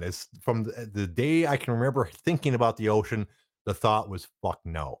day one, it's from the day I can remember thinking about the ocean, the thought was fuck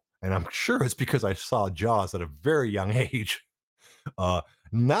no. And I'm sure it's because I saw Jaws at a very young age. Uh,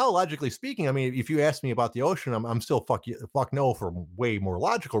 Now, logically speaking, I mean, if you ask me about the ocean, I'm still fuck no for way more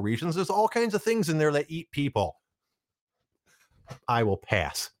logical reasons. There's all kinds of things in there that eat people. I will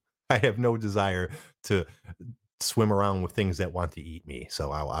pass. I have no desire to swim around with things that want to eat me.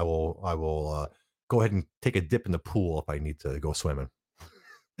 So I will go ahead and take a dip in the pool if I need to go swimming.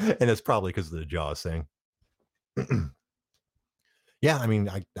 And it's probably because of the Jaws thing. Yeah, I mean,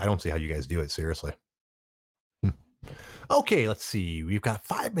 I don't see how you guys do it seriously. Okay, let's see. We've got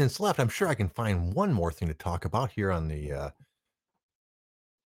 5 minutes left. I'm sure I can find one more thing to talk about here on the.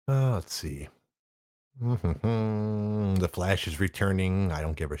 Let's see. The Flash is returning. I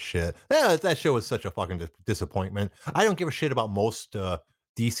don't give a shit. Yeah, that show is such a fucking disappointment. I don't give a shit about most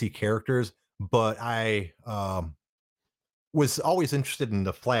DC characters, but I was always interested in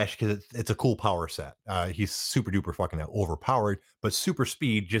the Flash because it's a cool power set. He's super duper fucking overpowered, but super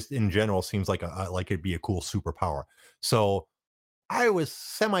speed just in general seems like like it'd be a cool superpower. So I was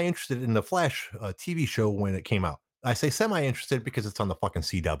semi interested in the Flash TV show when it came out. I say semi interested because it's on the fucking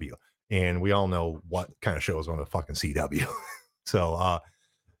CW, and we all know what kind of show is on the fucking CW. So,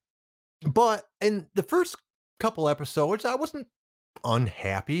 but in the first couple episodes, I wasn't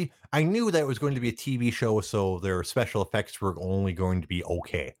unhappy. I knew that it was going to be a TV show, so their special effects were only going to be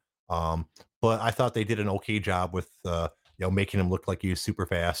okay. Um, but I thought they did an okay job with making him look like he was super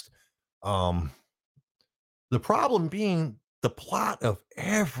fast. Um, the problem being the plot of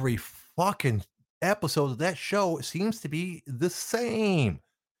every fucking episode of that show seems to be the same.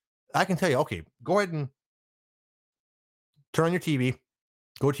 I can tell you, okay, go ahead and turn on your TV,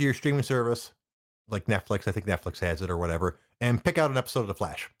 go to your streaming service, like Netflix. I think Netflix has it or whatever, and pick out an episode of The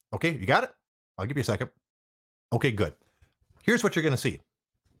Flash. Okay, you got it? I'll give you a second. Okay, good. Here's what you're going to see: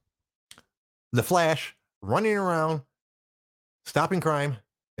 The Flash running around, stopping crime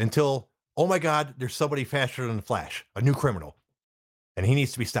until, oh my God, there's somebody faster than the Flash, a new criminal, and he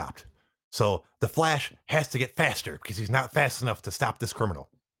needs to be stopped. So the Flash has to get faster because he's not fast enough to stop this criminal.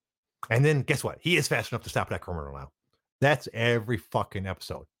 And then guess what? He is fast enough to stop that criminal now. That's every fucking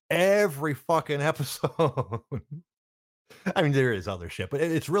episode. Every fucking episode. I mean, there is other shit, but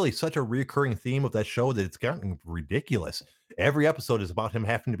it's really such a recurring theme of that show that it's gotten ridiculous. Every episode is about him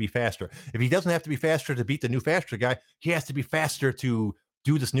having to be faster. If he doesn't have to be faster to beat the new faster guy, he has to be faster to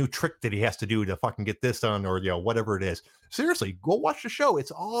do this new trick that he has to do to fucking get this done, or whatever it is. Seriously, go watch the show.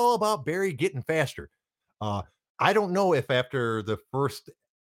 It's all about Barry getting faster. Uh, I don't know if after the first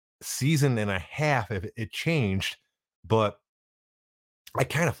season and a half if it changed, but I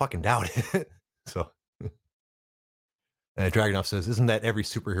kind of fucking doubt it. So Dragonoff says, "Isn't that every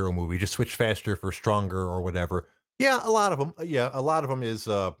superhero movie? Just switch faster for stronger or whatever." Yeah, a lot of them. Yeah, a lot of them is.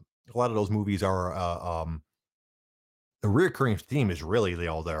 A lot of those movies are. The recurring theme is really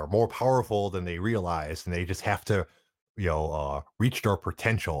they're more powerful than they realize, and they just have to, reach their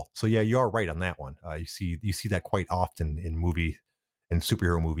potential. So yeah, you are right on that one. You see that quite often in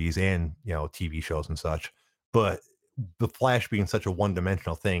superhero movies and TV shows and such. But the Flash being such a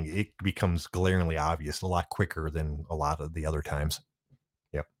one-dimensional thing, it becomes glaringly obvious a lot quicker than a lot of the other times.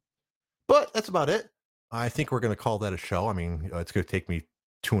 Yep. But that's about it. I think we're going to call that a show. I mean, it's going to take me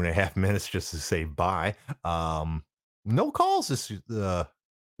 2.5 minutes just to say bye. No calls this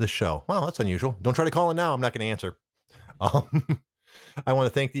show. Wow, that's unusual. Don't try to call in now. I'm not going to answer. Um, I want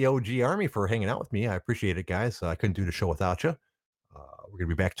to thank the OG Army for hanging out with me. I appreciate it, guys. I couldn't do the show without you. We're going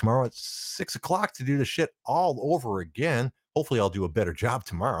to be back tomorrow at 6 o'clock to do the shit all over again. Hopefully, I'll do a better job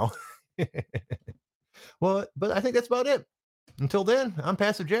tomorrow. Well, but I think that's about it. Until then, I'm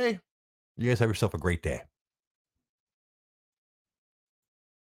Passive J. You guys have yourself a great day.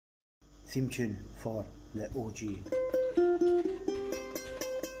 Theme tune for the OG.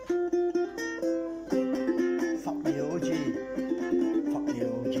 Fuck the OG. Fuck the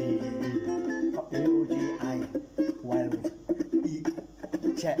OG. Fuck the OG. I wild. Eat.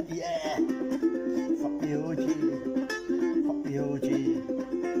 Chat. Yeah.